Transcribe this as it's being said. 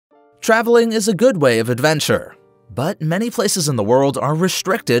Traveling is a good way of adventure, but many places in the world are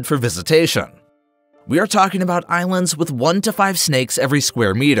restricted for visitation. We are talking about islands with 1 to 5 snakes every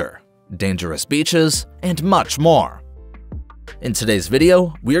square meter, dangerous beaches, and much more. In today's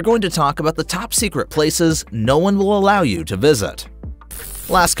video, we are going to talk about the top secret places no one will allow you to visit.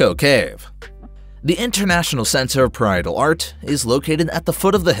 Lascaux Cave. The International Center of Parietal Art is located at the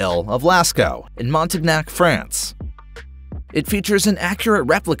foot of the hill of Lascaux in Montignac, France. It features an accurate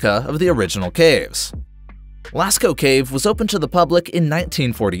replica of the original caves. Lascaux Cave was opened to the public in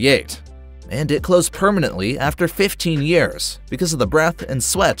 1948, and it closed permanently after 15 years because of the breath and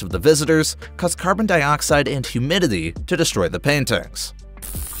sweat of the visitors caused carbon dioxide and humidity to destroy the paintings.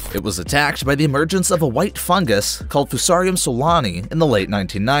 It was attacked by the emergence of a white fungus called Fusarium Solani in the late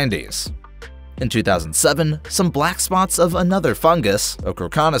 1990s. In 2007, some black spots of another fungus,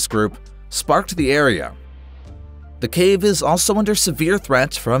 Ochroconis group, sparked the area. The cave is also under severe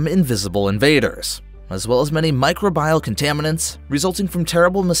threat from invisible invaders, as well as many microbial contaminants resulting from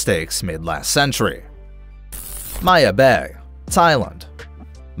terrible mistakes made last century. Maya Bay, Thailand.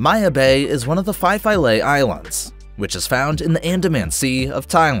 Maya Bay is one of the Phi Phi Lei Islands, which is found in the Andaman Sea of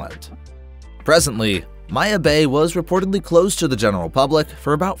Thailand. Presently, Maya Bay was reportedly closed to the general public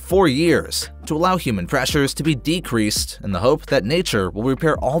for about 4 years to allow human pressures to be decreased in the hope that nature will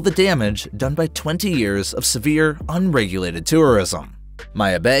repair all the damage done by 20 years of severe, unregulated tourism.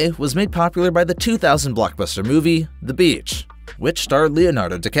 Maya Bay was made popular by the 2000 blockbuster movie The Beach, which starred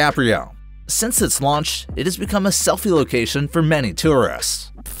Leonardo DiCaprio. Since its launch, it has become a selfie location for many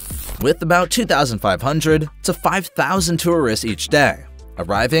tourists, with about 2,500 to 5,000 tourists each day,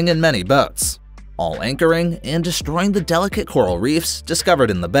 arriving in many boats, all anchoring and destroying the delicate coral reefs discovered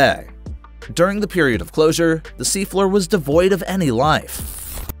in the bay. During the period of closure, the seafloor was devoid of any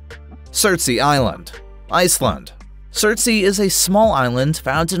life. Surtsey Island, Iceland. Surtsey is a small island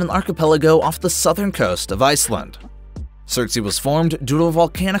found in an archipelago off the southern coast of Iceland. Surtsey was formed due to a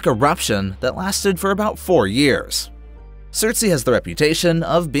volcanic eruption that lasted for about 4 years. Surtsey has the reputation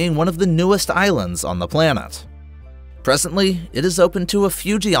of being one of the newest islands on the planet. Presently, it is open to a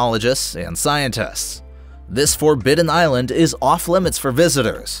few geologists and scientists. This forbidden island is off-limits for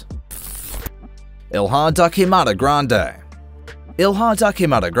visitors. Ilha da Queimada Grande. Ilha da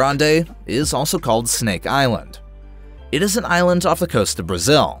Queimada Grande is also called Snake Island. It is an island off the coast of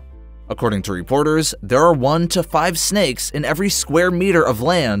Brazil. According to reporters, there are 1 to 5 snakes in every square meter of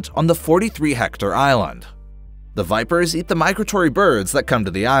land on the 43-hectare island. The vipers eat the migratory birds that come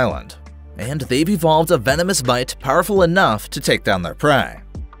to the island, and they've evolved a venomous bite powerful enough to take down their prey.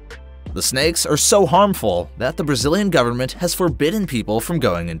 The snakes are so harmful that the Brazilian government has forbidden people from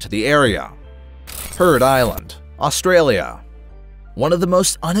going into the area. Heard Island, Australia. One of the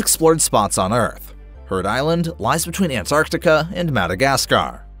most unexplored spots on Earth, Heard Island lies between Antarctica and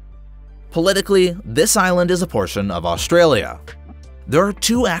Madagascar. Politically, this island is a portion of Australia. There are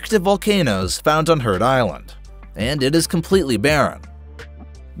 2 active volcanoes found on Heard Island, and it is completely barren.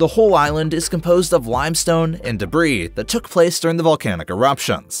 The whole island is composed of limestone and debris that took place during the volcanic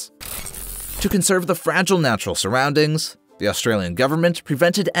eruptions. To conserve the fragile natural surroundings, the Australian government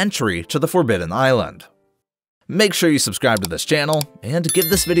prevented entry to the forbidden island. Make sure you subscribe to this channel and give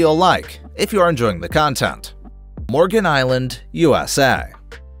this video a like if you are enjoying the content. Morgan Island, USA.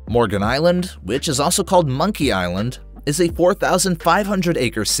 Morgan Island, which is also called Monkey Island, is a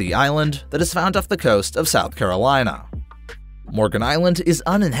 4,500-acre sea island that is found off the coast of South Carolina. Morgan Island is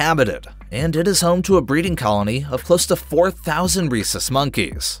uninhabited, and it is home to a breeding colony of close to 4,000 rhesus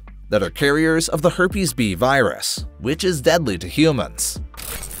monkeys that are carriers of the herpes B virus, which is deadly to humans.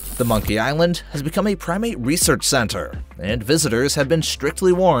 The Monkey Island has become a primate research center, and visitors have been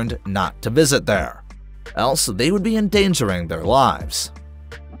strictly warned not to visit there, else they would be endangering their lives.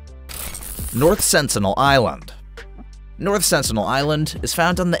 North Sentinel Island. North Sentinel Island is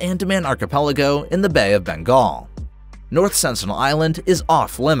found on the Andaman Archipelago in the Bay of Bengal. North Sentinel Island is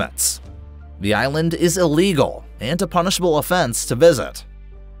off-limits. The island is illegal and a punishable offense to visit.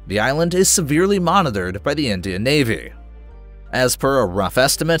 The island is severely monitored by the Indian Navy. As per a rough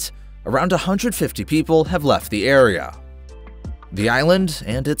estimate, around 150 people have left the area. The island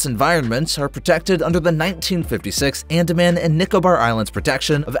and its environment are protected under the 1956 Andaman and Nicobar Islands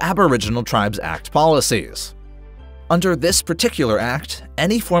Protection of Aboriginal Tribes Act policies. Under this particular act,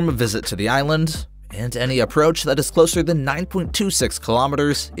 any form of visit to the island and any approach that is closer than 9.26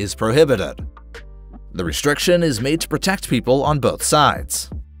 kilometers is prohibited. The restriction is made to protect people on both sides,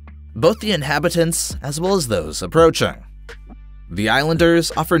 both the inhabitants as well as those approaching. The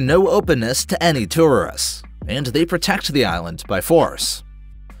islanders offer no openness to any tourists, and they protect the island by force.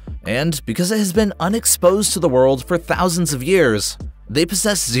 And because it has been unexposed to the world for thousands of years, They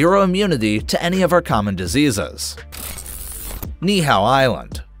possess zero immunity to any of our common diseases. Niihau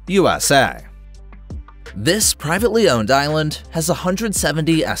Island, USA. This privately owned island has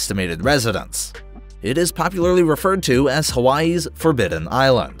 170 estimated residents. It is popularly referred to as Hawaii's Forbidden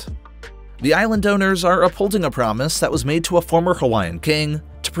Island. The island owners are upholding a promise that was made to a former Hawaiian king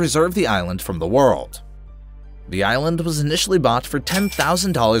to preserve the island from the world. The island was initially bought for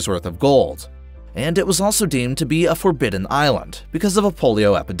 $10,000 worth of gold, and it was also deemed to be a forbidden island because of a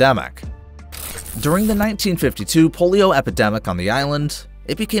polio epidemic. During the 1952 polio epidemic on the island,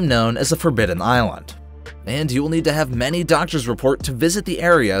 it became known as a forbidden island, and you will need to have many doctors report to visit the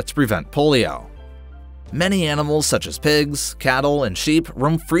area to prevent polio. Many animals such as pigs, cattle, and sheep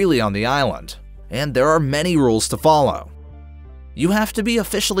roam freely on the island, and there are many rules to follow. You have to be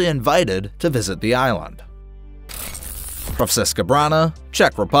officially invited to visit the island. Pravsivka Brana,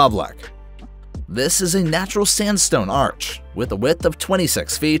 Czech Republic. This is a natural sandstone arch with a width of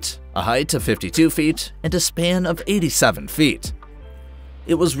 26 feet, a height of 52 feet, and a span of 87 feet.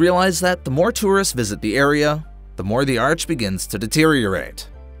 It was realized that the more tourists visit the area, the more the arch begins to deteriorate.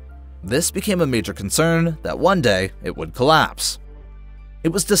 This became a major concern that one day it would collapse. It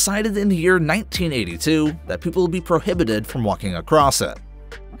was decided in the year 1982 that people will be prohibited from walking across it,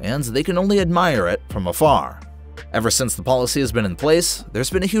 and they can only admire it from afar. Ever since the policy has been in place, there's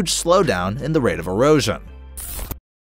been a huge slowdown in the rate of erosion.